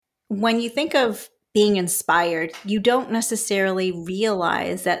when you think of being inspired, you don't necessarily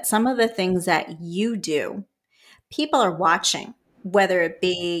realize that some of the things that you do, people are watching, whether it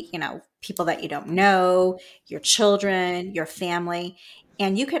be, people that you don't know, your children, your family,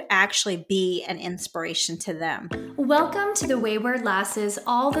 and you could actually be an inspiration to them. Welcome to the Wayward Lasses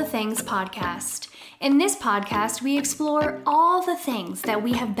All the Things podcast. In this podcast, we explore all the things that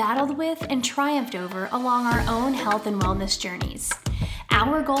we have battled with and triumphed over along our own health and wellness journeys.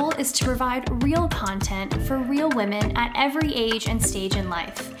 Our goal is to provide real content for real women at every age and stage in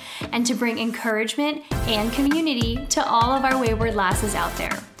life, and to bring encouragement and community to all of our wayward lasses out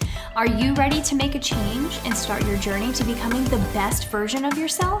there. Are you ready to make a change and start your journey to becoming the best version of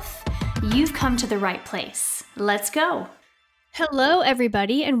yourself? You've come to the right place. Let's go. Hello,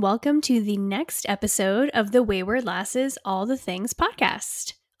 everybody, and welcome to the next episode of the Wayward Lasses All the Things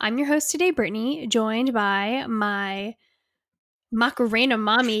podcast. I'm your host today, Brittany, joined by my Macarena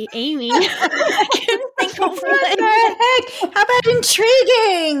mommy, Amy. I couldn't think of what the heck? How about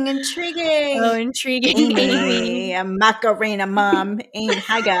intriguing? Intriguing. Oh, intriguing. Amy, a Macarena mom. Amy,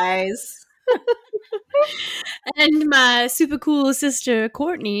 hi, guys. And my super cool sister,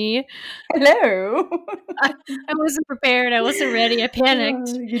 Courtney. Hello. I wasn't prepared. I wasn't ready. I panicked.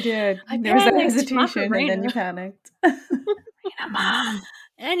 Oh, you did. There was that hesitation Macarena. and then you panicked. Mom.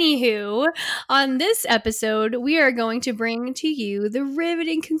 Anywho, on this episode, we are going to bring to you the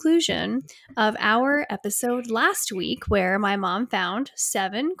riveting conclusion of our episode last week, where my mom found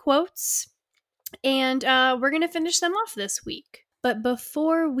 7 quotes, and we're going to finish them off this week. But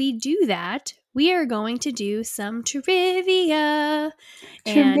before we do that, we are going to do some trivia,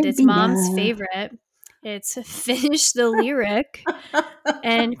 and it's Mom's favorite. It's Finish the Lyric.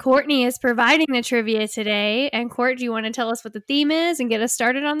 And Courtney is providing the trivia today. And Court, do you want to tell us what the theme is and get us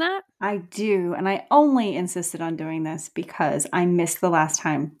started on that? I do. And I only insisted on doing this because I missed the last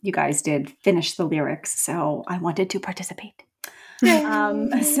time you guys did Finish the Lyrics. So I wanted to participate. So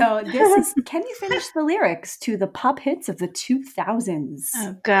this is, can you finish the lyrics to the pop hits of the 2000s?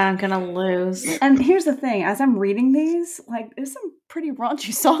 Oh, God, I'm going to lose. And here's the thing. As I'm reading these, there's some pretty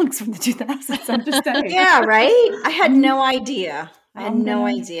raunchy songs from the 2000s, I'm just saying. Yeah, right? I had no idea.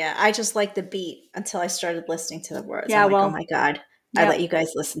 I just liked the beat until I started listening to the words. Yeah, oh my God. I let you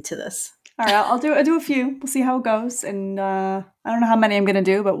guys listen to this. All right, I'll do a few. We'll see how it goes. And I don't know how many I'm going to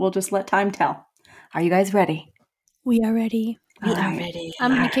do, but we'll just let time tell. Are you guys ready? We are ready. We are ready.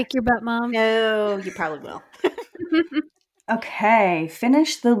 I'm going to kick your butt, Mom. No, you probably will. Okay,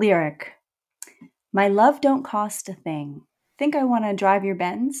 finish the lyric. My love don't cost a thing. Think I want to drive your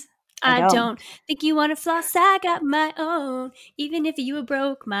Benz? I don't think you want to floss. I got my own. Even if you were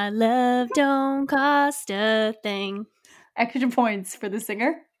broke, my love don't cost a thing. Extra points for the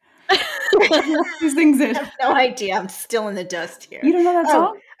singer. Who sings it? I have no idea. I'm still in the dust here. You don't know that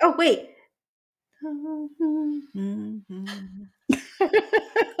song? Oh, wait.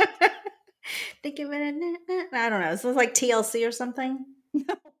 Think of it. I don't know. Is this like TLC or something?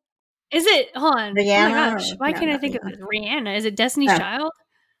 Is it? Hold on. Rihanna? Oh my gosh. Why can't I think of it? Rihanna. Is it Destiny's Child?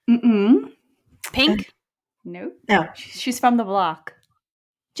 Mm-mm. Pink? Nope. No. She's from the block.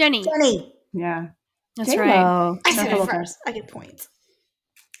 Jenny. Yeah. That's J-Lo. right. I said it first. I get points.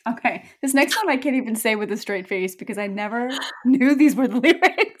 Okay. This next one I can't even say with a straight face because I never knew these were the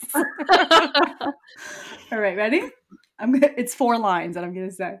lyrics. All right, ready? It's 4 lines that I'm going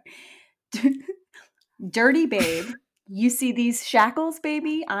to say. Dirty babe, you see these shackles,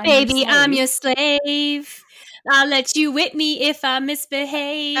 baby? I'm your slave. I'll let you whip me if I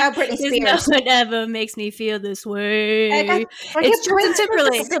misbehave. Oh, Britney Spears. No one ever makes me feel this way. It's Justin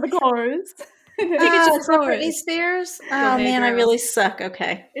Timberlake. For the chorus. It's for Britney Spears? Oh, man, I really suck.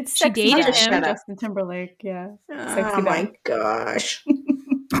 Okay. It's she dated him. Justin Timberlake, yeah. Oh, my gosh.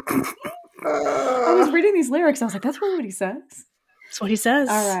 I was reading these lyrics. I was like, that's really what he says. That's what he says.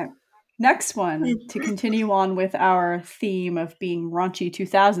 All right. Next one, to continue on with our theme of being raunchy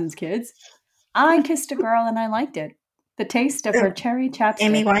 2000s kids. I kissed a girl and I liked it. The taste of her cherry chapstick.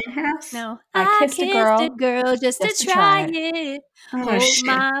 Amy Winehouse? No. I kissed a girl just to try it. Oh, shit.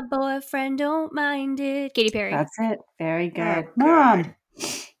 My boyfriend don't mind it. Katy Perry. That's it. Very good. Oh, Mom.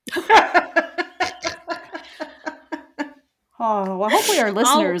 Oh, well, hopefully our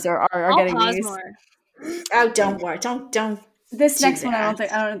listeners are getting these. More. Oh, don't worry. Don't. This next one, I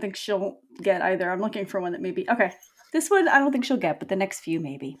don't think she'll get either. I'm looking for one that maybe. Okay, this one I don't think she'll get, but the next few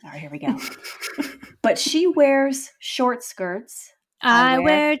maybe. All right, here we go. But she wears short skirts. I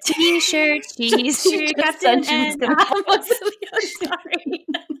wear t-shirts. She's your captain, and I was sorry.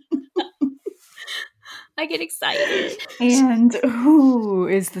 I get excited. And who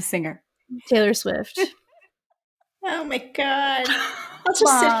is the singer? Taylor Swift. Oh my God. I'll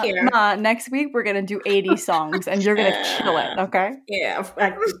just sit here. Ma, next week we're gonna do 80 songs and you're gonna kill it, okay? Yeah.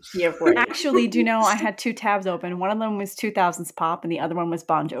 Actually, do you know I had 2 tabs open? One of them was 2000s pop and the other one was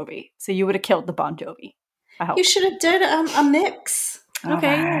Bon Jovi. So you would have killed the Bon Jovi. I hope. You should have done a mix.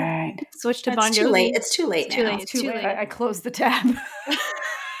 Okay. All right. Switch to It's Bon too Jovi. late. It's too late It's too now. late. It's too late. I closed the tab.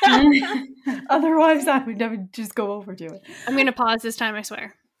 Otherwise, I would never just go over to it. I'm going to pause this time, I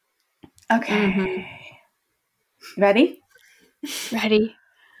swear. Okay. Ready? Ready?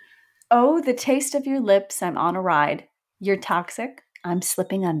 Oh, the taste of your lips. I'm on a ride. You're toxic. I'm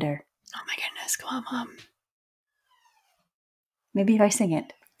slipping under. Oh my goodness. Come on, Mom. Maybe if I sing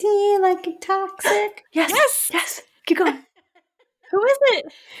it. Do you like it toxic? Yes. Keep going. Who is it?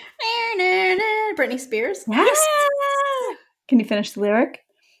 Britney Spears. Yes. Can you finish the lyric?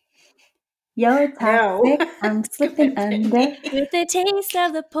 You're toxic. No. I'm slipping under. With the taste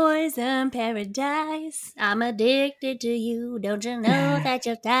of the poison paradise, I'm addicted to you. Don't you know that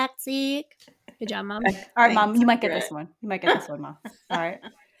you're toxic? Good job, Mom. All right, Mom. You might get Brett. this one. Mom. All right.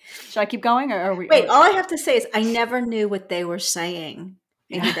 Should I keep going, or are we? Wait, all I have to say is I never knew what they were saying.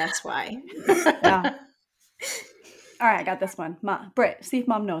 Maybe that's why. Yeah. All right, I got this one. Britt, see if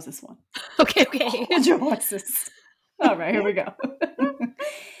Mom knows this one. Okay. Hold your horses. All right, here we go.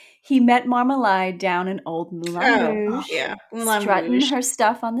 He met Marmalade down in old Moulin Rouge. Yeah. Moulin Strutting Rouge. her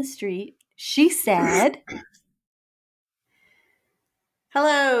stuff on the street. She said,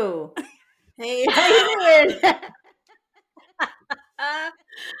 Hello. Hey, how you doing?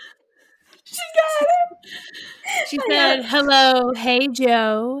 she got it. She said, hello, hey,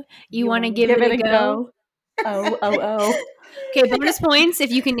 Joe. You want to give it a go? Oh. Okay, bonus points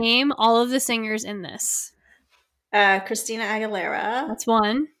if you can name all of the singers in this. Christina Aguilera. That's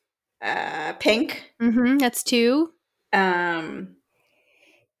 1. Pink. That's 2. Not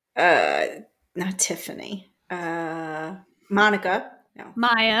Tiffany. Monica. No.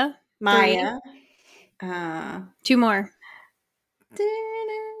 Maya. 2 more.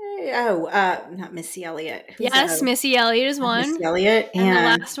 Not Missy Elliott. Yes, Missy Elliott is 1. Missy Elliott. And the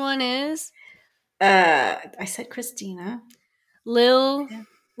last one is I said Christina. Lil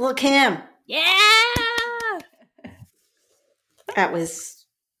Kim. Yeah. That was,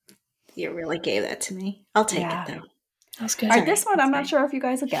 you really gave that to me. I'll take it though. That was good. All right, this one I'm not sure if you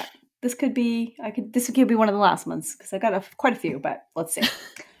guys will get. This could be one of the last ones because I got quite a few, but let's see.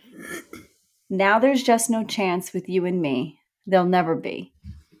 Now there's just no chance with you and me. There'll never be.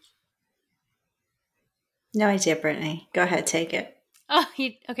 No idea, Brittany. Go ahead, take it. Oh,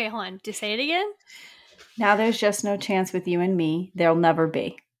 okay, hold on. Just say it again. Now there's just no chance with you and me. There'll never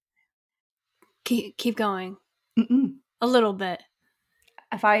be. Keep going. Mm-mm. A little bit.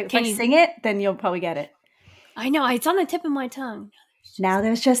 If I sing it, then you'll probably get it. I know. It's on the tip of my tongue. Now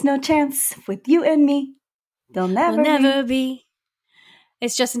there's just no chance with you and me. There'll never be.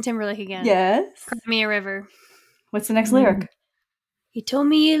 It's Justin Timberlake again. Yes. Cry Me a River. What's the next lyric? You told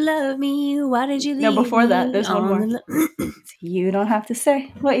me you love me. Why did you leave me? No, before that, there's one more. You don't have to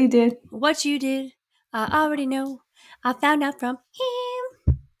say what you did. What you did, I already know. I found out from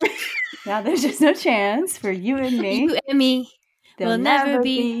him. Now there's just no chance for you and me. You and me. There'll will never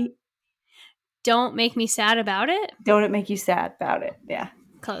be. Don't make me sad about it. Don't it make you sad about it? Yeah.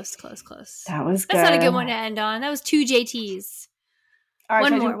 Close. That was good. That's not a good one to end on. That was 2 JTs. All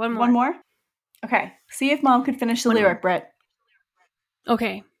right, One more. Okay. See if Mom could finish the lyric, Britt.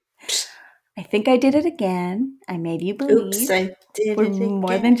 Okay. I think I did it again. I made you believe. Oops, I did we're it again.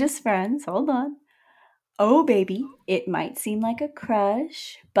 more than just friends. Hold on. Oh, baby, it might seem like a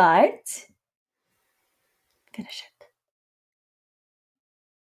crush, but finish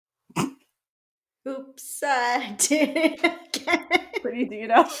it. Oops, I did it again. Pretty, do you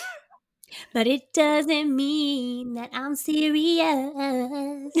know? But it doesn't mean that I'm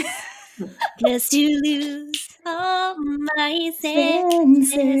serious. Just to lose all my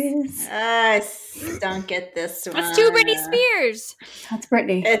senses. I don't get this one. That's 2 Britney Spears. That's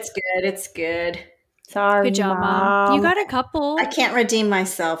Brittany. It's good. Sorry, Good job, Mom. You got a couple. I can't redeem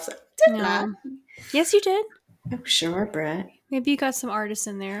myself. So did not. Yes, you did. Oh, sure, Brett. Maybe you got some artists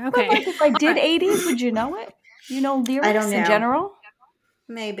in there. But Okay. like if I did 80s, would you know it? You know lyrics I don't know. in general?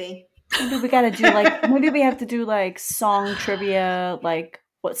 Maybe. Maybe we gotta do maybe we have to do song trivia,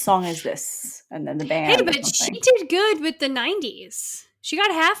 what song is this? And then the band. Hey, but she did good with the 90s. She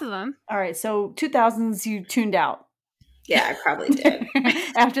got half of them. All right, so 2000s you tuned out. Yeah, I probably did.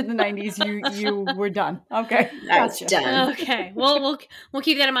 After the 90s you were done. Okay. I was done. Okay. Well, we'll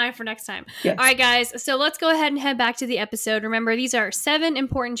keep that in mind for next time. Yes. All right, guys. So let's go ahead and head back to the episode. Remember, these are 7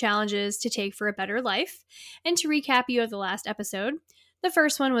 important challenges to take for a better life. And to recap you of the last episode, the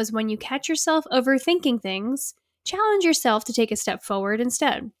first one was when you catch yourself overthinking things, challenge yourself to take a step forward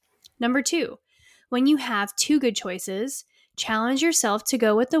instead. Number 2, when you have 2 good choices, challenge yourself to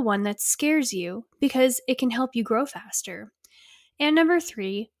go with the one that scares you because it can help you grow faster. And number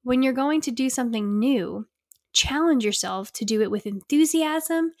 3, when you're going to do something new, challenge yourself to do it with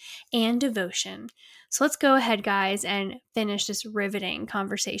enthusiasm and devotion. So let's go ahead, guys, and finish this riveting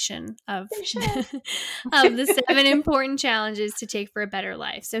conversation of the 7 important challenges to take for a better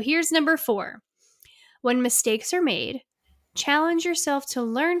life. So here's number 4. When mistakes are made, challenge yourself to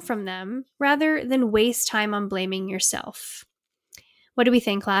learn from them rather than waste time on blaming yourself. What do we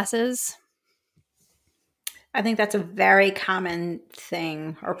think, classes? I think that's a very common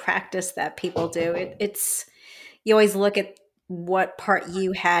thing or practice that people do. It's you always look at what part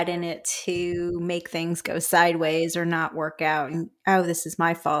you had in it to make things go sideways or not work out. And, oh, this is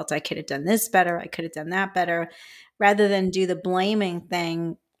my fault. I could have done this better. I could have done that better. Rather than do the blaming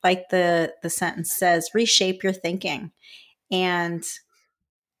thing, like the sentence says, reshape your thinking. And,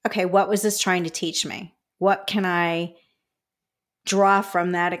 okay, what was this trying to teach me? What can I draw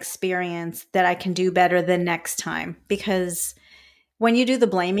from that experience that I can do better the next time? Because when you do the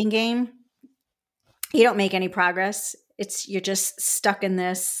blaming game, you don't make any progress. You're just stuck in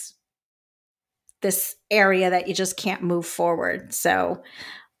this area that you just can't move forward. So,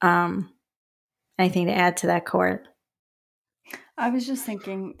 anything to add to that, Court? I was just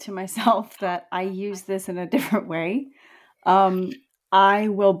thinking to myself that I use this in a different way. I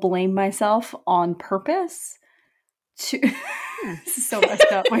will blame myself on purpose to this is so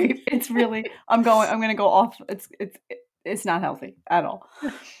messed up. Wait, it's really I'm gonna go off. It's not healthy at all.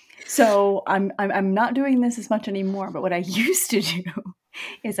 So I'm not doing this as much anymore, but what I used to do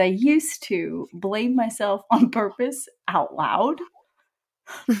is I used to blame myself on purpose out loud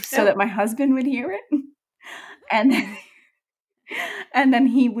so that my husband would hear it. And then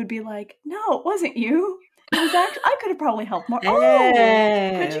he would be like, "No, it wasn't you. It was actually I could have probably helped more." Oh,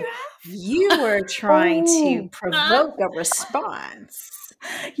 could you have? You were trying to provoke a response.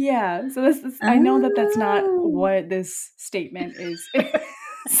 Yeah. So this I know that that's not what this statement is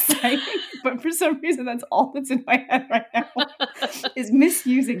saying, but for some reason that's all that's in my head right now is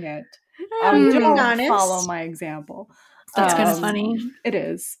misusing it. Don't follow my example. That's kind of funny. It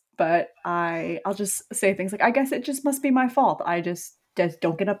is. But I'll just say things like, I guess it just must be my fault. I just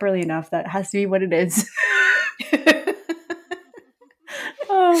don't get up early enough. That has to be what it is.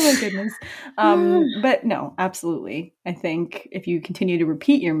 Oh my goodness. But no, absolutely. I think if you continue to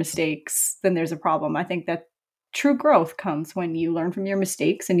repeat your mistakes, then there's a problem. I think that true growth comes when you learn from your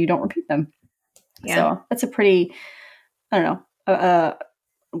mistakes and you don't repeat them. Yeah. So that's a pretty, I don't know,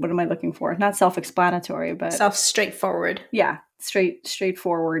 what am I looking for? Not self-explanatory, but straightforward. Yeah,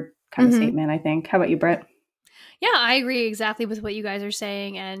 straightforward kind of statement, I think. How about you, Britt? Yeah, I agree exactly with what you guys are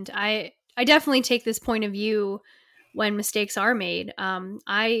saying, and I definitely take this point of view when mistakes are made.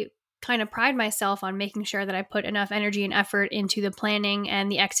 I kind of pride myself on making sure that I put enough energy and effort into the planning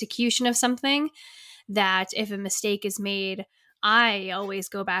and the execution of something that if a mistake is made, I always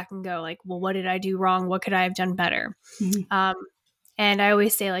go back and go like, well, what did I do wrong? What could I have done better? Mm-hmm. And I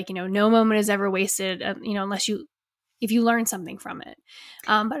always say, like, no moment is ever wasted, unless if you learn something from it.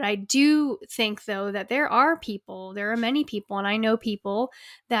 But I do think, though, that there are many people, and I know people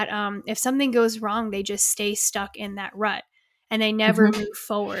that if something goes wrong, they just stay stuck in that rut and they never move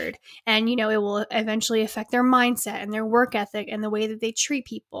forward. And, it will eventually affect their mindset and their work ethic and the way that they treat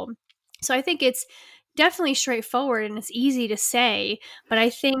people. So I think it's definitely straightforward and it's easy to say, but I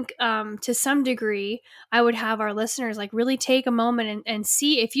think to some degree I would have our listeners like really take a moment and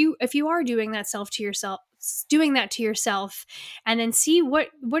see if you are doing that to yourself, and then see what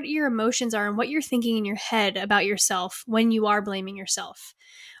your emotions are and what you're thinking in your head about yourself when you are blaming yourself.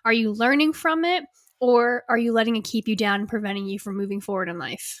 Are you learning from it, or are you letting it keep you down and preventing you from moving forward in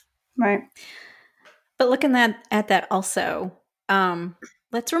life? Right. But looking at that also,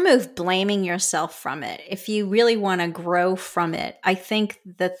 let's remove blaming yourself from it. If you really want to grow from it, I think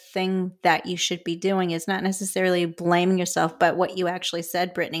the thing that you should be doing is not necessarily blaming yourself, but what you actually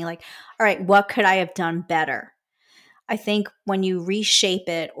said, Brittany, like, all right, what could I have done better? I think when you reshape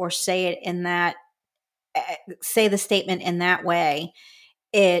it or say the statement in that way,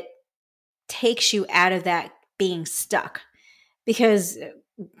 it takes you out of that being stuck, because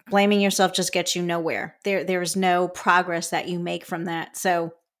blaming yourself just gets you nowhere. There's no progress that you make from that.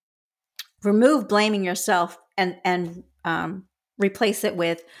 So remove blaming yourself and replace it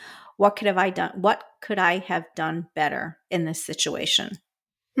with, what could I have done better in this situation?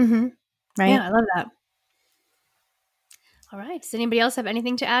 Mm-hmm. Right? Yeah, I love that. All right. Does anybody else have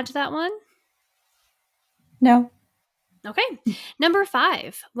anything to add to that one? No. Okay. Number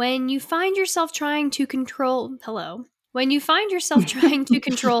 5, when you find yourself trying to control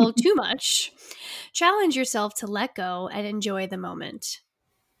too much, challenge yourself to let go and enjoy the moment.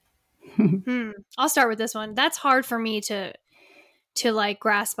 I'll start with this one. That's hard for me to like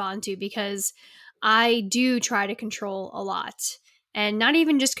grasp onto because I do try to control a lot. And not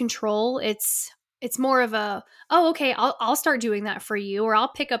even just control, it's more of a, oh, okay, I'll start doing that for you, or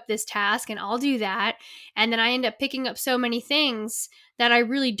I'll pick up this task and I'll do that. And then I end up picking up so many things that I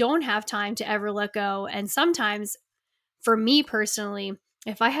really don't have time to ever let go. And sometimes for me personally,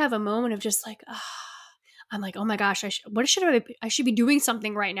 if I have a moment of just like, I'm like, oh my gosh, I should be doing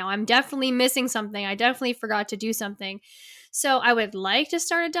something right now. I'm definitely missing something. I definitely forgot to do something. So I would like to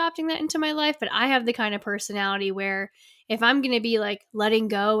start adopting that into my life, but I have the kind of personality where if I'm going to be like letting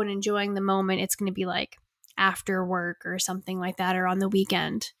go and enjoying the moment, it's going to be like after work or something like that, or on the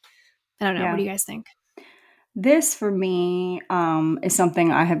weekend. I don't know. Yeah. What do you guys think? This for me is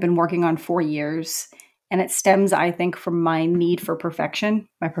something I have been working on for years. And it stems, I think, from my need for perfection,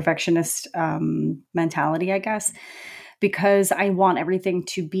 my perfectionist mentality, I guess. Because I want everything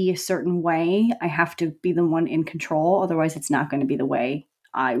to be a certain way, I have to be the one in control. Otherwise, it's not going to be the way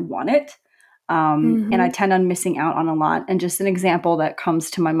I want it. And I tend on missing out on a lot. And just an example that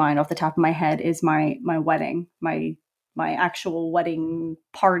comes to my mind off the top of my head is my wedding, my actual wedding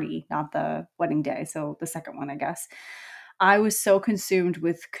party, not the wedding day. So the second one, I guess. I was so consumed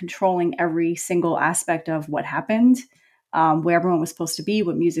with controlling every single aspect of what happened, where everyone was supposed to be,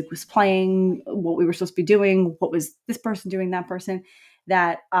 what music was playing, what we were supposed to be doing, what was this person doing, that person,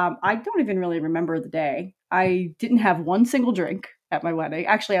 that I don't even really remember the day. I didn't have one single drink at my wedding.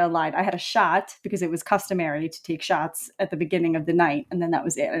 Actually, I lied. I had a shot because it was customary to take shots at the beginning of the night. And then that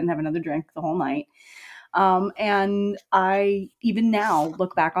was it. I didn't have another drink the whole night. And I even now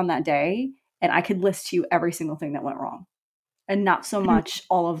look back on that day and I could list to you every single thing that went wrong. And not so much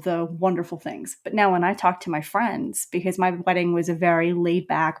all of the wonderful things. But now when I talk to my friends, because my wedding was a very laid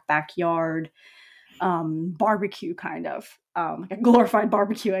back backyard barbecue kind of, like a glorified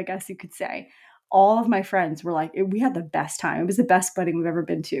barbecue, I guess you could say. All of my friends were like, we had the best time. It was the best wedding we've ever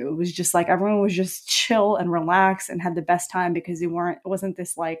been to. It was just like everyone was just chill and relaxed and had the best time because it wasn't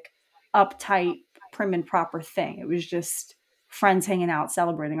this like uptight, prim and proper thing. It was just friends hanging out,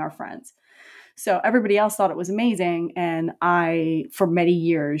 celebrating our friends. So everybody else thought it was amazing. And I, for many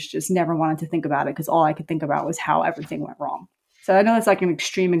years, just never wanted to think about it because all I could think about was how everything went wrong. So I know that's like an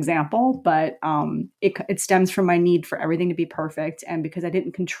extreme example, but it stems from my need for everything to be perfect. And because I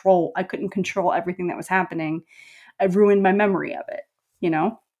couldn't control everything that was happening, I ruined my memory of it, you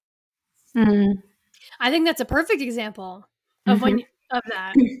know? Mm-hmm. I think that's a perfect example of of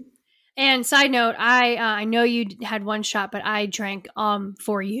that. And side note, I know you had one shot, but I drank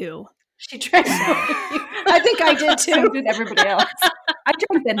for you. She drank. I think I did too. So did everybody else. I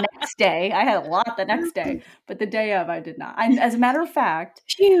drank the next day. I had a lot the next day, but the day of, I did not. And as a matter of fact,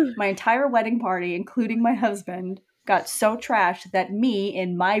 my entire wedding party, including my husband, got so trashed that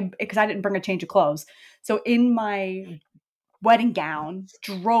because I didn't bring a change of clothes. So in my wedding gown,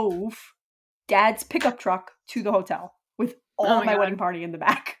 drove Dad's pickup truck to the hotel with all of my wedding party in the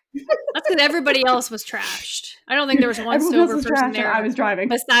back. That's because everybody else was trashed. I don't think there was one sober person there. I was driving.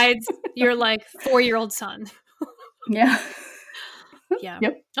 Besides your like 4-year-old son. Yeah. Yeah.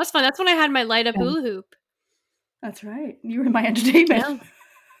 Yep. That's fun. That's when I had my light up hula hoop. That's right. You were my entertainment.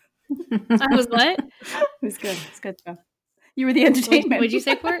 Yeah. I was what? It was good. It's good stuff. You were the entertainment. What did you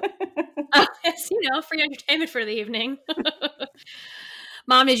say for it? Oh, yes, free entertainment for the evening.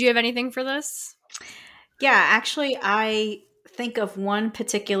 Mom, did you have anything for this? Yeah, actually, I think of one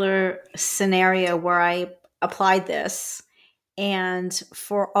particular scenario where I applied this. And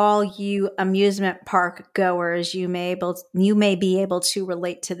for all you amusement park goers, you may be able to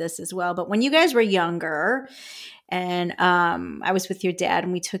relate to this as well. But when you guys were younger, and I was with your dad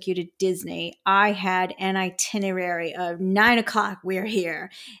and we took you to Disney, I had an itinerary of 9:00 we're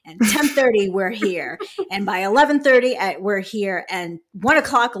here, and 10:30 we're here, and by 11:30 we're here, and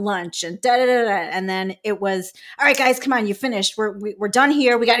 1:00 lunch, and da da da da. And then it was, all right, guys, come on, you finished. We're done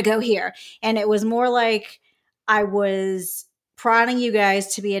here. We got to go here. And it was more like I was prodding you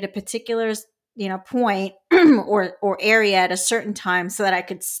guys to be at a particular point or area at a certain time so that I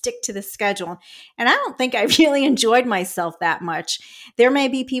could stick to the schedule. And I don't think I really enjoyed myself that much. There may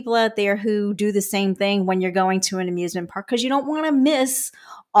be people out there who do the same thing when you're going to an amusement park because you don't want to miss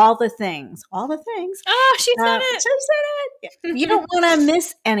all the things. Oh, she said it. She said it. You don't want to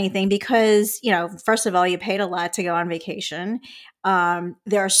miss anything because, first of all, you paid a lot to go on vacation.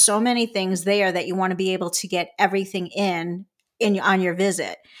 There are so many things there that you want to be able to get everything in on your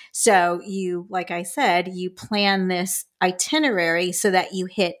visit. So you, like I said, you plan this itinerary so that you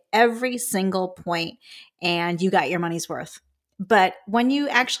hit every single point and you got your money's worth. But when you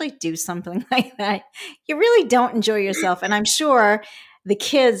actually do something like that, you really don't enjoy yourself. And I'm sure the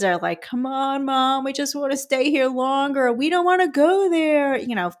kids are like, come on, mom, we just want to stay here longer. We don't want to go there,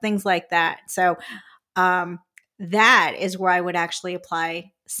 things like that. So that is where I would actually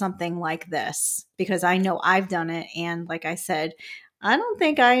apply something like this, because I know I've done it. And like I said, I don't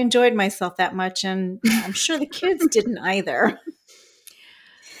think I enjoyed myself that much. And I'm sure the kids didn't either.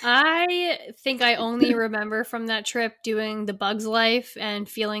 I think I only remember from that trip doing the Bugs Life and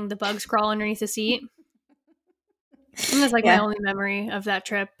feeling the bugs crawl underneath the seat. And that's like my only memory of that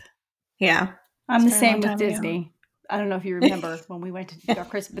trip. Yeah. I'm the same with Disney. I don't know if you remember when we went to our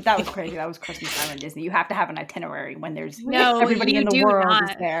Christmas, but that was crazy. That was Christmas time in Disney. You have to have an itinerary when there's everybody in the world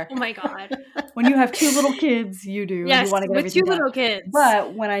is there. Oh my God. When you have 2 little kids, you do. Yes, you want to get with 2 little kids.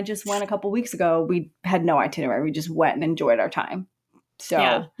 But when I just went a couple weeks ago, we had no itinerary. We just went and enjoyed our time.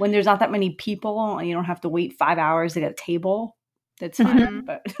 So when there's not that many people and you don't have to wait 5 hours to get a table, that's fine.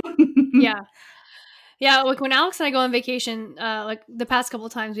 But Yeah, like when Alex and I go on vacation, like the past couple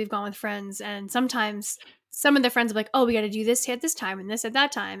of times we've gone with friends, and sometimes some of the friends are like, oh, we got to do this at this time and this at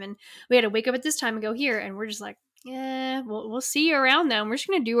that time, and we got to wake up at this time and go here, and we're just like, yeah, we'll see you around then. We're just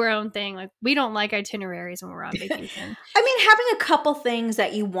going to do our own thing. Like, we don't like itineraries when we're on vacation. I mean, having a couple things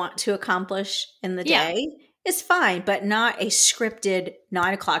that you want to accomplish in the day is fine, but not a scripted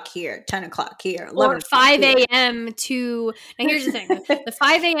 9 o'clock here, 10 o'clock here, 11 or 5 a.m. to, now here's the thing, the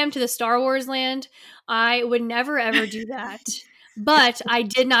 5 a.m. to the Star Wars land, I would never ever do that, but I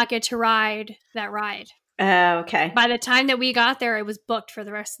did not get to ride that ride. Okay. By the time that we got there, it was booked for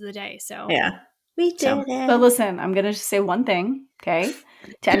the rest of the day, so. Yeah. We did it. But listen, I'm going to just say one thing, okay?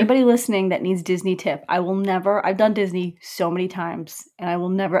 To anybody listening that needs Disney tip, I've done Disney so many times, and I will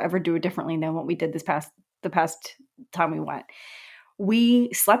never ever do it differently than what we did the past time we went.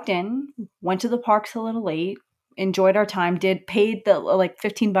 We slept in, went to the parks a little late, enjoyed our time, paid the like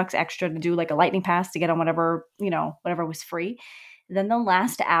 $15 extra to do like a lightning pass to get on whatever was free. And then the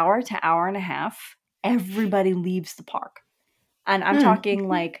last hour to hour and a half, everybody leaves the park. And I'm talking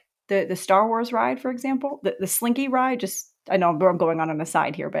like the Star Wars ride, for example, the Slinky ride, I know I'm going on an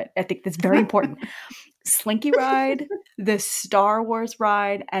aside here, but I think that's very important. Slinky ride, the Star Wars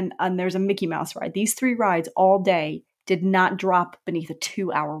ride, and there's a Mickey Mouse ride. These 3 rides all day did not drop beneath a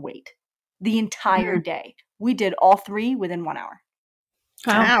 2-hour wait. The entire day. We did all 3 within 1 hour.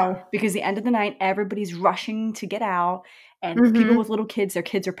 Wow. Because the end of the night, everybody's rushing to get out, and people with little kids, their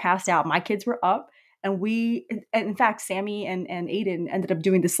kids are passed out. My kids were up. And in fact, Sammy and Aiden ended up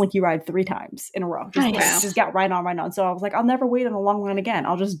doing the Slinky ride 3 times in a row. Just got right on. So I was like, I'll never wait on a long line again.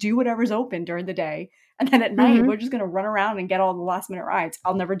 I'll just do whatever's open during the day. And then at night, we're just going to run around and get all the last minute rides.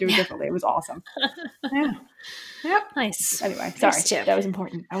 I'll never do it differently. It was awesome. Yeah. Yep. Nice. Anyway, sorry. That was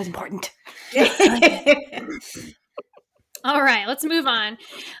important. I was important. All right, let's move on.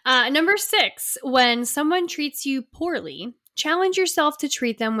 Number 6, when someone treats you poorly, challenge yourself to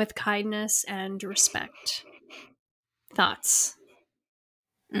treat them with kindness and respect. Thoughts?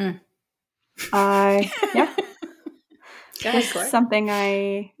 It's something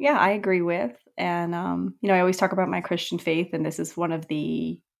I agree with. And, I always talk about my Christian faith, and this is one of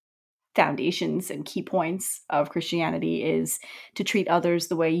the foundations and key points of Christianity is to treat others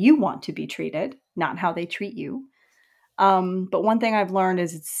the way you want to be treated, not how they treat you. But one thing I've learned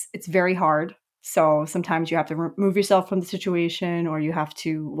is it's very hard. So sometimes you have to remove yourself from the situation or you have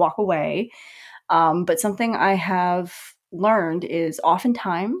to walk away. But something I have learned is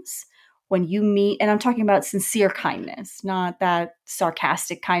oftentimes when you meet, and I'm talking about sincere kindness, not that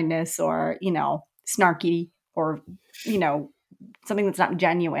sarcastic kindness or, snarky or, something that's not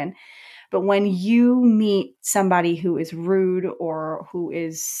genuine. But when you meet somebody who is rude or who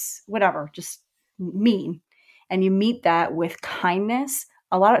is whatever, just mean, and you meet that with kindness,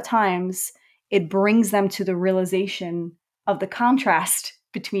 a lot of times it brings them to the realization of the contrast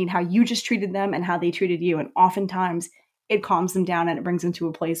between how you just treated them and how they treated you. And oftentimes it calms them down and it brings them to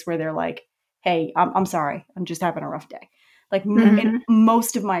a place where they're like, hey, I'm sorry. I'm just having a rough day. Like in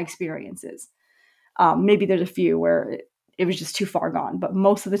most of my experiences, maybe there's a few where it was just too far gone. But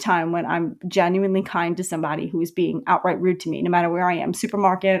most of the time when I'm genuinely kind to somebody who is being outright rude to me, no matter where I am,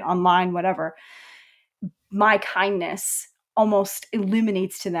 supermarket, online, whatever, my kindness almost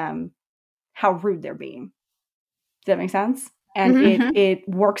illuminates to them how rude they're being. Does that make sense? And it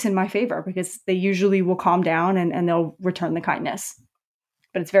works in my favor because they usually will calm down and they'll return the kindness.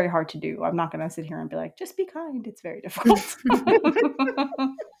 But it's very hard to do. I'm not going to sit here and be like, just be kind. It's very difficult.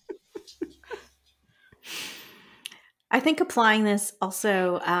 I think applying this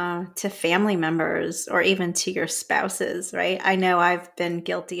also to family members or even to your spouses, right? I know I've been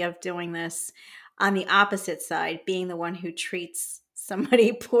guilty of doing this on the opposite side, being the one who treats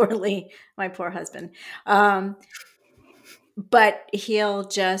somebody poorly, my poor husband. But he'll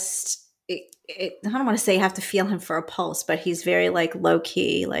just, I don't want to say you have to feel him for a pulse, but he's very like low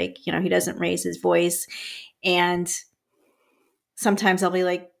key, like, he doesn't raise his voice. And sometimes I'll be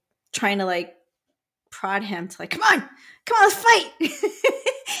like trying to like prod him to like, come on, let's fight.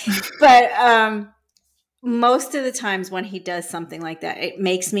 But most of the times when he does something like that, it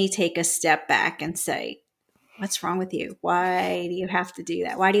makes me take a step back and say, what's wrong with you? Why do you have to do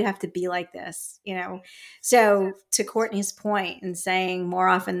that? Why do you have to be like this? So to Courtney's point and saying more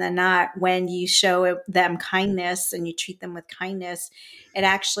often than not, when you show them kindness and you treat them with kindness, it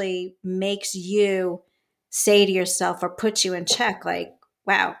actually makes you say to yourself or put you in check, like,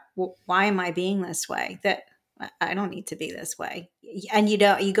 wow, why am I being this way? That I don't need to be this way. And you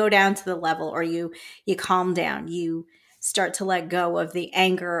go down to the level, or you calm down, you start to let go of the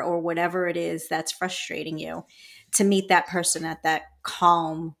anger or whatever it is that's frustrating you, to meet that person at that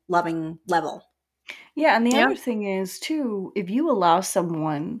calm, loving level. Yeah. And the other thing is too, if you allow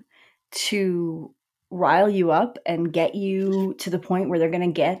someone to rile you up and get you to the point where they're going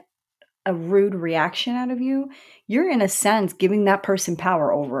to get a rude reaction out of you, you're in a sense giving that person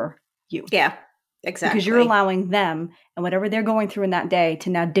power over you. Yeah, exactly. Because you're allowing them and whatever they're going through in that day to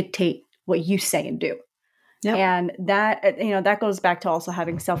now dictate what you say and do. Yep. And that, that goes back to also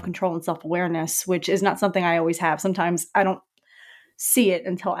having self-control and self-awareness, which is not something I always have. Sometimes I don't see it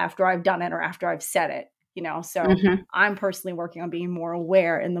until after I've done it or after I've said it, so I'm personally working on being more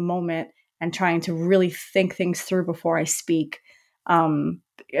aware in the moment and trying to really think things through before I speak,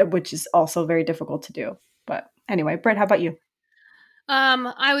 which is also very difficult to do. But anyway, Britt, how about you?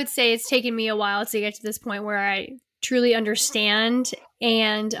 I would say it's taken me a while to get to this point where I truly understand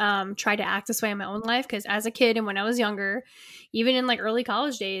and try to act this way in my own life. Because as a kid and when I was younger, even in like early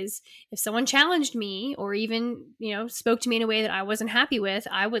college days, if someone challenged me or even, spoke to me in a way that I wasn't happy with,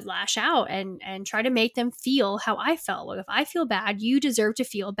 I would lash out and try to make them feel how I felt. Like, if I feel bad, you deserve to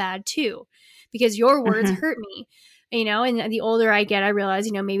feel bad too, because your words hurt me. And the older I get, I realize,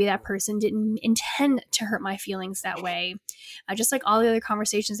 maybe that person didn't intend to hurt my feelings that way. Just like all the other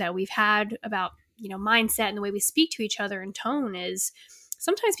conversations that we've had about, mindset and the way we speak to each other and tone, is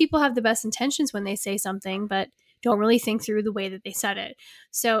sometimes people have the best intentions when they say something, but don't really think through the way that they said it.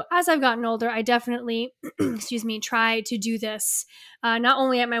 So as I've gotten older, I definitely, try to do this, not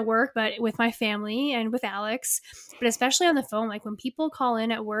only at my work, but with my family and with Alex, but especially on the phone. Like when people call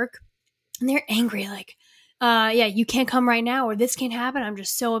in at work and they're angry, like, you can't come right now, or this can't happen, I'm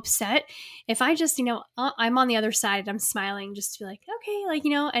just so upset. If I just, I'm on the other side, I'm smiling just to be like, okay,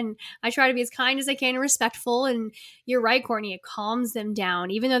 and I try to be as kind as I can and respectful. And you're right, Courtney, it calms them down,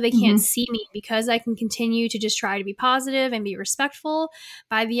 even though they can't see me, because I can continue to just try to be positive and be respectful.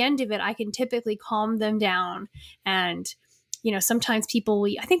 By the end of it, I can typically calm them down. And, sometimes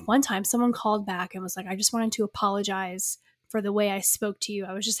I think one time someone called back and was like, I just wanted to apologize for the way I spoke to you.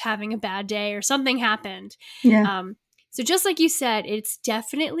 I was just having a bad day or something happened. Yeah. So just like you said, it's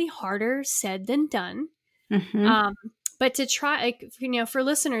definitely harder said than done. But to try, for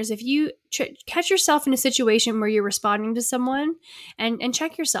listeners, if you catch yourself in a situation where you're responding to someone, and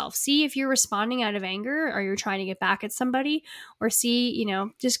check yourself, see if you're responding out of anger or you're trying to get back at somebody, or see,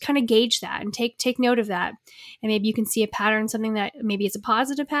 just kind of gauge that and take note of that. And maybe you can see a pattern, something that maybe it's a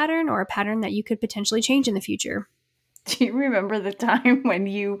positive pattern or a pattern that you could potentially change in the future. Do you remember the time when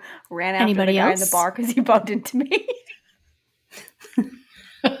you ran after the guy in the bar because he bumped into me?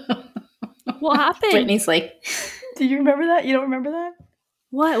 What happened? Brittany's like, do you remember that? You don't remember that?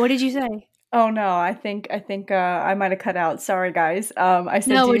 What did you say? Oh no, I think I might have cut out. Sorry, guys. I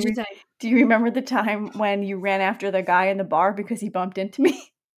said, no, what did you say? Do you remember the time when you ran after the guy in the bar because he bumped into me?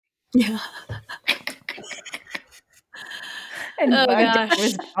 Yeah. And I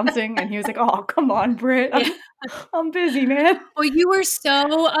was bouncing, and he was like, "Oh, come on, Britt, I'm busy, man." Well, you were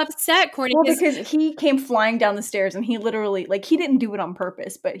so upset, Courtney. Well, because he came flying down the stairs, and he literally, he didn't do it on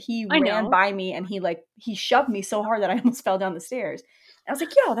purpose, but he ran by me, and he shoved me so hard that I almost fell down the stairs. And I was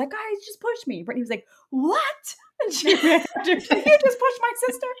like, "Yo, that guy just pushed me." Brittany was like, "What?" And she ran after me. "You just pushed my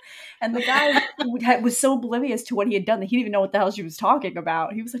sister." And the guy was so oblivious to what he had done that he didn't even know what the hell she was talking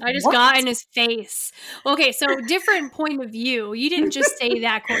about. He was like, I just got in his face. Okay, so different point of view. You didn't just say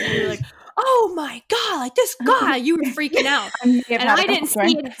that, Courtney. You were like, "Oh my God, like this guy," you were freaking out. And I didn't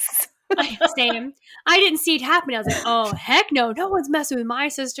see it. Same. I didn't see it happen. I was like, oh, heck no. No one's messing with my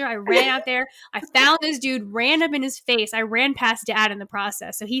sister. I ran out there. I found this dude, ran up in his face. I ran past Dad in the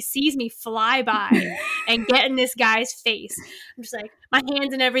process. So he sees me fly by and get in this guy's face. I'm just like, my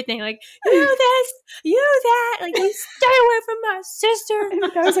hands and everything, like, you this, you that. Like, you stay away from my sister. And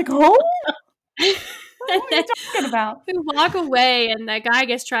the guy was like, oh? And What are you talking about? we walk away, and that guy, I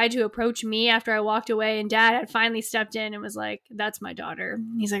guess, tried to approach me after I walked away, and Dad had finally stepped in and was like, that's my daughter.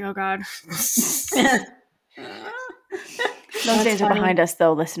 He's like, oh, God. Those days are behind us,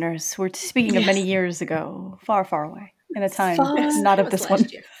 though, listeners. We're speaking of many years ago, far, far away, in a time not of this one.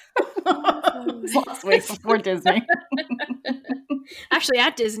 Last week before Disney. Actually,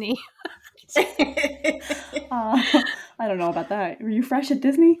 at Disney. I don't know about that. Were you fresh at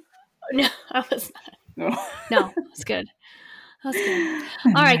Disney? No, I was not. No, it was good. That was good.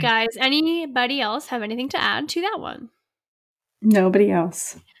 Oh, All right, guys. Anybody else have anything to add to that one? Nobody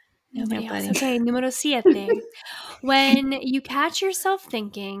else. Nobody else. Okay, numero siete. When you catch yourself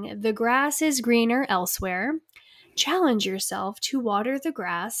thinking the grass is greener elsewhere, challenge yourself to water the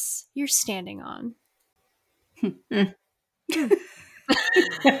grass you're standing on. One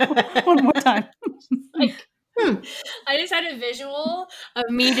more time. I just had a visual of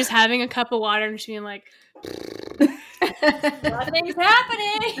me just having a cup of water and just being like, nothing's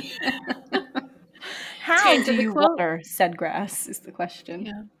happening. How do you water said grass is the question.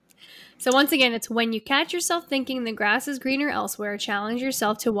 Yeah. So once again, it's when you catch yourself thinking the grass is greener elsewhere, challenge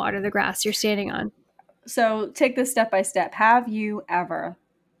yourself to water the grass you're standing on. So take this step by step. Have you ever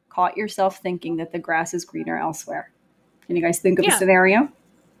caught yourself thinking that the grass is greener elsewhere? Can you guys think of a scenario?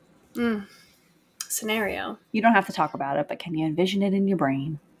 Scenario. You don't have to talk about it, but can you envision it in your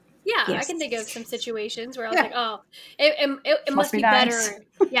brain? Yeah, yes. I can think of some situations where I was like, oh, it must be nice. Better.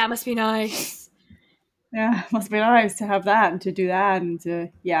 Yeah, it must be nice. Yeah, it must be nice to have that and to do that and to,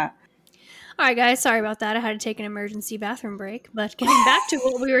 yeah. All right, guys, sorry about that. I had to take an emergency bathroom break, but getting back to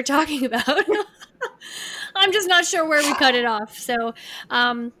what we were talking about, I'm just not sure where we cut it off. So,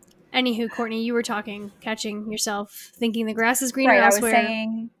 anywho, Courtney, you were catching yourself thinking the grass is greener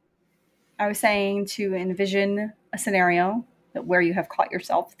elsewhere. I was saying to envision a scenario where you have caught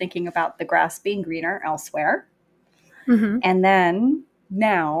yourself thinking about the grass being greener elsewhere. Mm-hmm. And then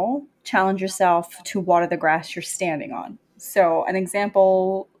now challenge yourself to water the grass you're standing on. So an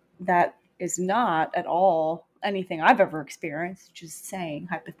example that is not at all anything I've ever experienced, just saying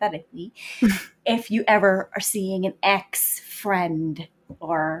hypothetically, if you ever are seeing an ex-friend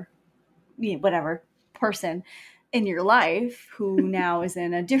or whatever person in your life who now is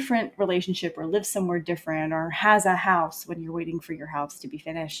in a different relationship or lives somewhere different or has a house when you're waiting for your house to be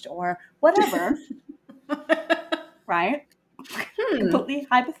finished or whatever, right? Completely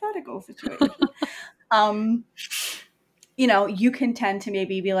hypothetical situation. You can tend to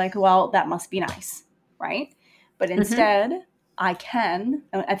maybe be like, well, that must be nice, right? But instead, I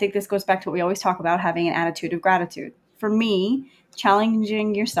think this goes back to what we always talk about, having an attitude of gratitude. For me,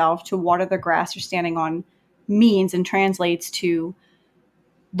 challenging yourself to water the grass you're standing on means and translates to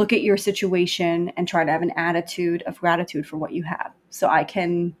look at your situation and try to have an attitude of gratitude for what you have. So I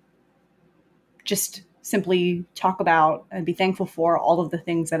can just simply talk about and be thankful for all of the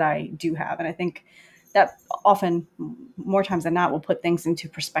things that I do have. And I think that often, more times than not, will put things into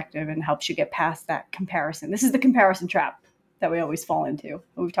perspective and helps you get past that comparison. This is the comparison trap that we always fall into.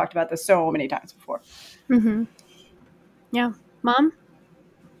 We've talked about this so many times before. Mm-hmm. Yeah. Mom?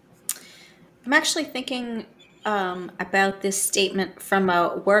 I'm actually thinking about this statement from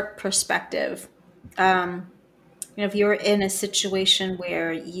a work perspective. If you're in a situation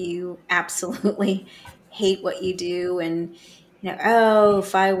where you absolutely hate what you do and,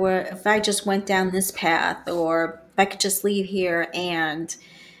 if I just went down this path or if I could just leave here and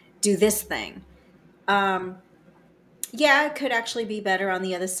do this thing. It could actually be better on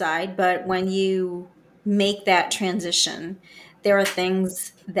the other side. But when you make that transition, there are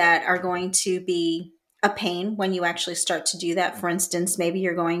things that are going to be a pain when you actually start to do that. For instance, maybe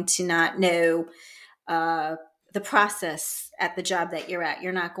you're going to not know the process at the job that you're at.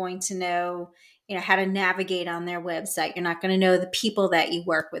 You're not going to know, how to navigate on their website. You're not going to know the people that you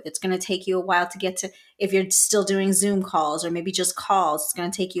work with. It's going to take you a while to get to, if you're still doing Zoom calls or maybe just calls, it's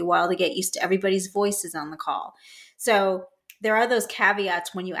going to take you a while to get used to everybody's voices on the call. So there are those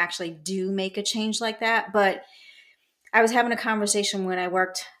caveats when you actually do make a change like that. But I was having a conversation when I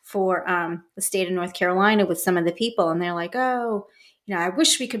worked for the state of North Carolina with some of the people, and they're like, oh, I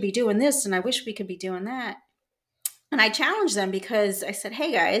wish we could be doing this and I wish we could be doing that. And I challenged them because I said,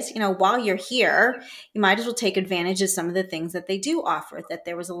 hey guys, while you're here, you might as well take advantage of some of the things that they do offer, that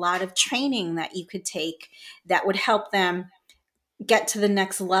there was a lot of training that you could take that would help them get to the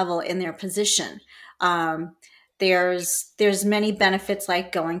next level in their position. There's many benefits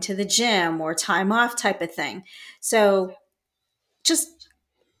like going to the gym or time off type of thing. So just,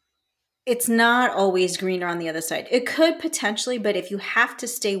 it's not always greener on the other side. It could potentially, but if you have to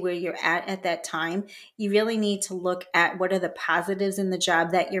stay where you're at that time, you really need to look at what are the positives in the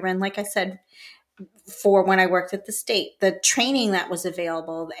job that you're in. Like I said, for when I worked at the state, the training that was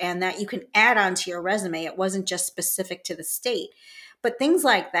available and that you can add onto your resume. It wasn't just specific to the state, but things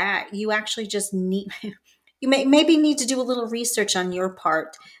like that, you actually just need, you maybe need to do a little research on your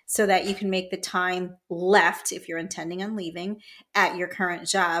part so that you can make the time left, if you're intending on leaving at your current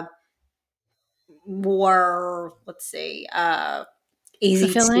job, more, let's say, easy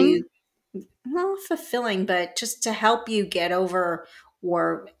Fulfilling? to, not fulfilling, but just to help you get over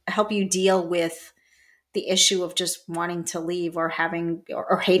or help you deal with the issue of just wanting to leave or having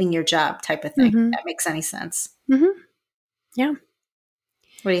or hating your job type of thing. Mm-hmm. That makes any sense. Mm-hmm. Yeah.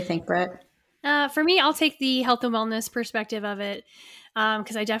 What do you think, Brett? For me, I'll take the health and wellness perspective of it.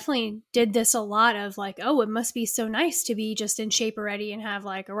 Because I definitely did this a lot of like, oh, it must be so nice to be just in shape already and have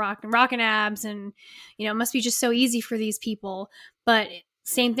like a rockin' abs, and it must be just so easy for these people. But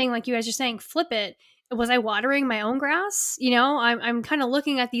same thing, like you guys are saying, flip it. Was I watering my own grass? I'm kind of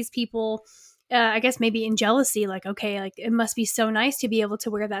looking at these people, I guess maybe in jealousy, like, okay, like it must be so nice to be able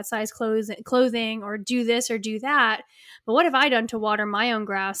to wear that size clothing or do this or do that. But what have I done to water my own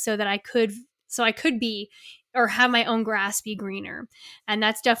grass so that I could be or have my own grass be greener? And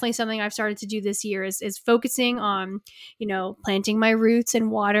that's definitely something I've started to do this year is focusing on, planting my roots and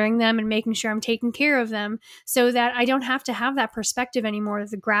watering them and making sure I'm taking care of them so that I don't have to have that perspective anymore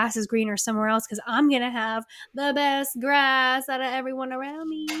that the grass is greener somewhere else, because I'm going to have the best grass out of everyone around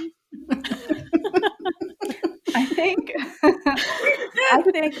me. I think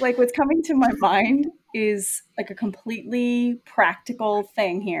like what's coming to my mind is like a completely practical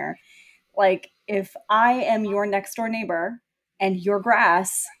thing here. Like if I am your next door neighbor and your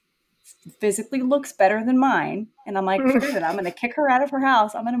grass physically looks better than mine, and I'm like, forget it, I'm going to kick her out of her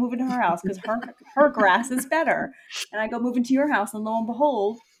house. I'm going to move into her house because her grass is better. And I go move into your house, and lo and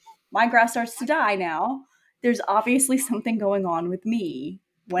behold, my grass starts to die now. There's obviously something going on with me.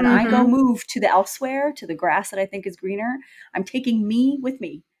 When I go move to the elsewhere, to the grass that I think is greener, I'm taking me with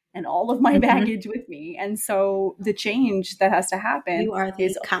me and all of my baggage with me. And so the change that has to happen, you are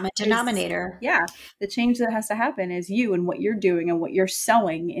the common denominator. The change that has to happen is you and what you're doing and what you're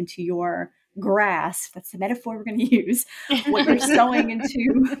sowing into your grass. That's the metaphor we're going to use. What you're sowing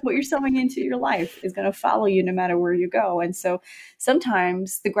into your life is going to follow you no matter where you go. And so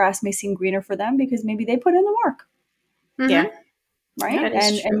sometimes the grass may seem greener for them because maybe they put in the work. Yeah. Right.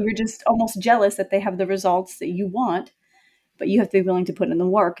 And you're just almost jealous that they have the results that you want, but you have to be willing to put in the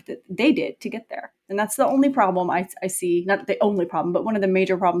work that they did to get there. And that's the only problem I see, not the only problem, but one of the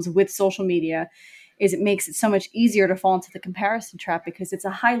major problems with social media is it makes it so much easier to fall into the comparison trap because it's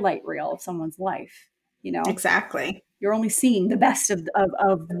a highlight reel of someone's life. Exactly. You're only seeing the best of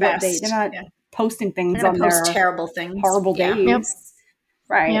what they're not posting things on their terrible things, horrible days. Yep.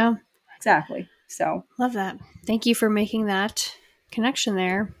 Right. Yeah. Exactly. So love that. Thank you for making that connection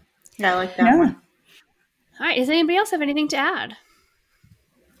there. Yeah, I like that one. All right. Does anybody else have anything to add?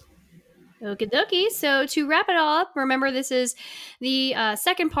 Okie dokie. So to wrap it all up, remember this is the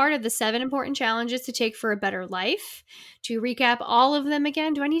second part of the 7 important challenges to take for a better life. To recap all of them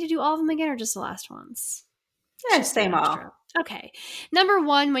again, do I need to do all of them again or just the last ones? Yeah, same all. Okay. Number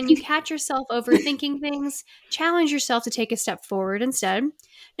 1, when you catch yourself overthinking things, challenge yourself to take a step forward instead.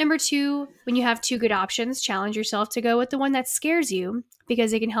 Number 2, when you have 2 good options, challenge yourself to go with the one that scares you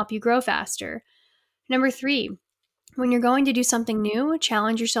because it can help you grow faster. Number 3, when you're going to do something new,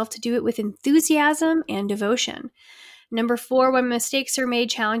 challenge yourself to do it with enthusiasm and devotion. Number 4, when mistakes are made,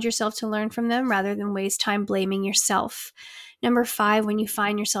 challenge yourself to learn from them rather than waste time blaming yourself. Number 5, when you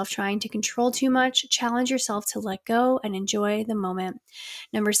find yourself trying to control too much, challenge yourself to let go and enjoy the moment.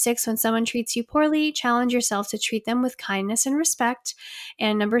 Number 6, when someone treats you poorly, challenge yourself to treat them with kindness and respect.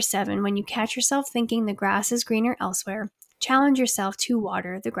 And number 7, when you catch yourself thinking the grass is greener elsewhere, challenge yourself to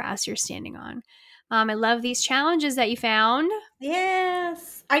water the grass you're standing on. I love these challenges that you found.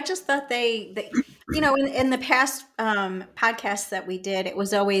 Yes. I just thought they in the past podcasts that we did, it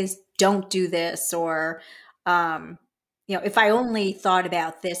was always don't do this or, if I only thought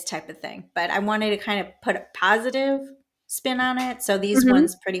about this type of thing. But I wanted to kind of put a positive spin on it. So these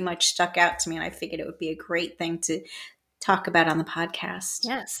ones pretty much stuck out to me, and I figured it would be a great thing to talk about on the podcast.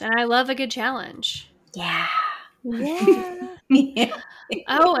 Yes. And I love a good challenge. Yeah. Yeah.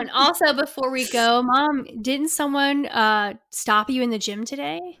 Oh, and also before we go, Mom, didn't someone stop you in the gym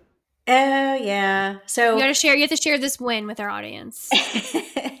today? Oh, yeah. So You have to share this win with our audience.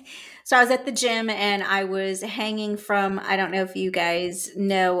 So I was at the gym and I was hanging from, I don't know if you guys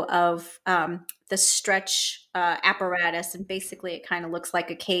know of the stretch apparatus. And basically, it kind of looks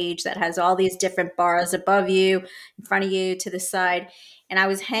like a cage that has all these different bars above you, in front of you, to the side. And I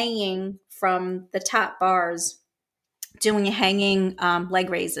was hanging from the top bars doing hanging leg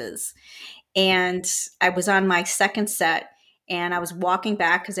raises. And I was on my second set. And I was walking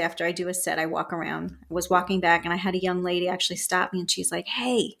back because after I do a set, I walk around. I was walking back and I had a young lady actually stop me and she's like,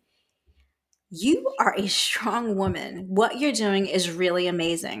 "Hey, you are a strong woman. What you're doing is really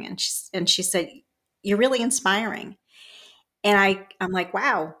amazing." And she said, "You're really inspiring." And I'm like,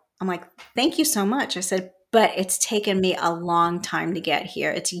 "Wow." I'm like, "Thank you so much." I said, "But it's taken me a long time to get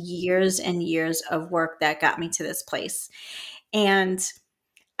here. It's years and years of work that got me to this place." And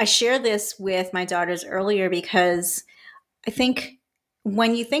I share this with my daughters earlier because I think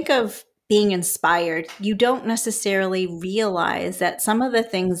when you think of being inspired, you don't necessarily realize that some of the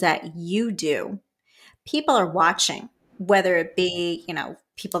things that you do, people are watching, whether it be,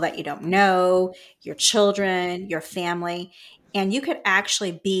 people that you don't know, your children, your family, and you could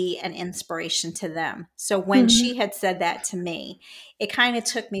actually be an inspiration to them. So when she had said that to me, it kind of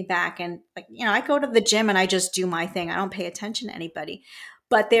took me back. And I go to the gym and I just do my thing. I don't pay attention to anybody,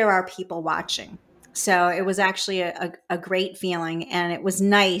 but there are people watching. So it was actually a great feeling. And it was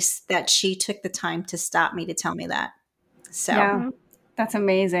nice that she took the time to stop me to tell me that. So yeah, that's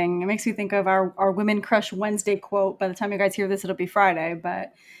amazing. It makes me think of our Women Crush Wednesday quote. By the time you guys hear this, it'll be Friday.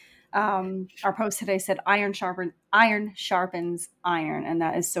 But our post today said, iron sharpens iron. And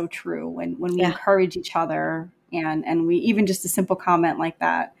that is so true. When we encourage each other and we, even just a simple comment like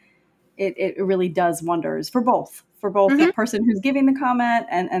that, it really does wonders for both the person who's giving the comment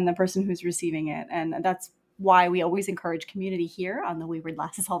and the person who's receiving it. And that's why we always encourage community here on the Wayward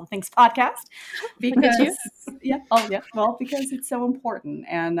Lasses All the Things podcast, because because it's so important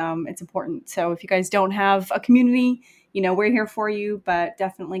and it's important. So if you guys don't have a community, we're here for you, but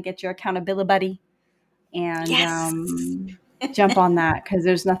definitely get your accountability buddy and jump on that, because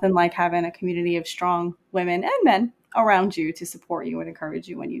there's nothing like having a community of strong women and men around you to support you and encourage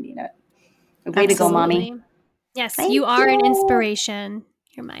you when you need it. Way to go, mommy. Yes, you are an inspiration.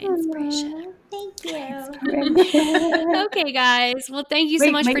 You're my inspiration. Thank you. Okay, guys. Well, thank you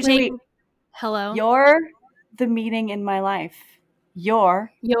so much for taking. Hello. You're the meeting in my life.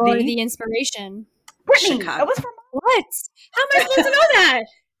 You're the inspiration. Brittany, that was from what? How am I supposed to know that?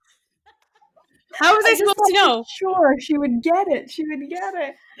 How was I supposed to know? Sure, she would get it.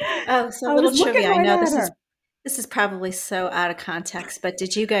 Oh, so a little trivia. I know this is probably so out of context, but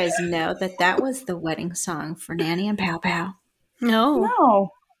did you guys know that was the wedding song for Nanny and Pow Pow? No.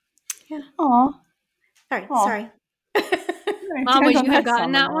 Yeah. Aw. Sorry. Mom, would you have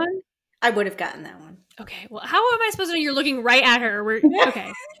gotten that one? I would have gotten that one. Okay. Well, how am I supposed to know you're looking right at her?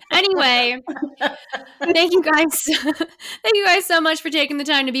 Okay. Anyway, thank you guys. Thank you guys so much for taking the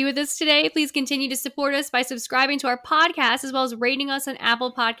time to be with us today. Please continue to support us by subscribing to our podcast, as well as rating us on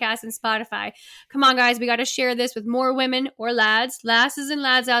Apple Podcasts and Spotify. Come on, guys. We got to share this with more women or lasses and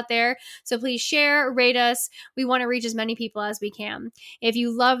lads out there. So please share, rate us. We want to reach as many people as we can. If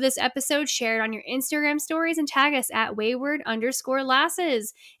you love this episode, share it on your Instagram stories and tag us at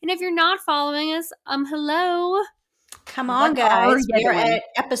wayward_lasses. And if you're not following us, hello. Come on, guys. We're at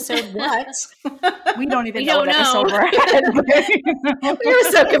episode what? We don't even know what episode we're at. We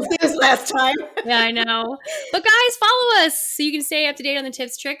were so confused last time. Yeah, I know. But guys, follow us so you can stay up to date on the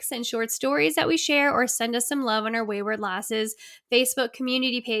tips, tricks, and short stories that we share, or send us some love on our Wayward Lasses Facebook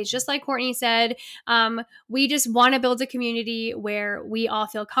community page. Just like Courtney said, we just want to build a community where we all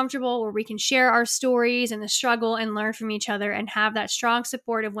feel comfortable, where we can share our stories and the struggle and learn from each other and have that strong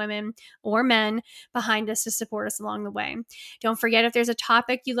support of women or men behind us to support us along the way. Don't forget, if there's a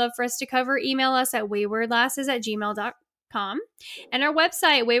topic you'd love for us to cover, email us at waywardlasses@gmail.com and our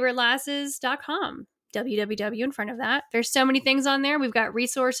website, waywardlasses.com. www in front of that. There's so many things on there. We've got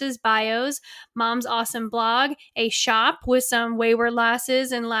resources, bios, Mom's awesome blog, a shop with some Wayward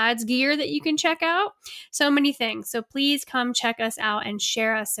Lasses and lads gear that you can check out. So many things. So please come check us out and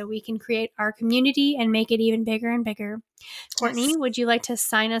share us so we can create our community and make it even bigger and bigger. Courtney, would you like to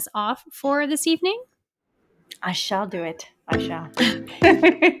sign us off for this evening? I shall do it. I shall.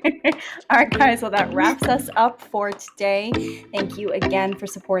 All right, guys. Well, that wraps us up for today. Thank you again for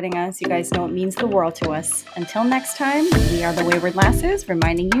supporting us. You guys know it means the world to us. Until next time, we are the Wayward Lasses,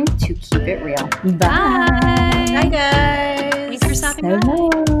 reminding you to keep it real. Bye. Bye, guys. Thanks for stopping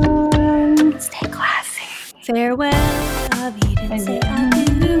by. Stay classy. Farewell. Auf Wiedersehen. Say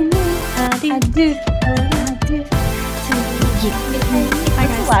adieu. Adieu. Adieu. Adieu. Bye,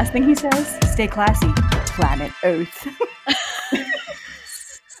 guys. last thing he says, stay classy, planet Earth.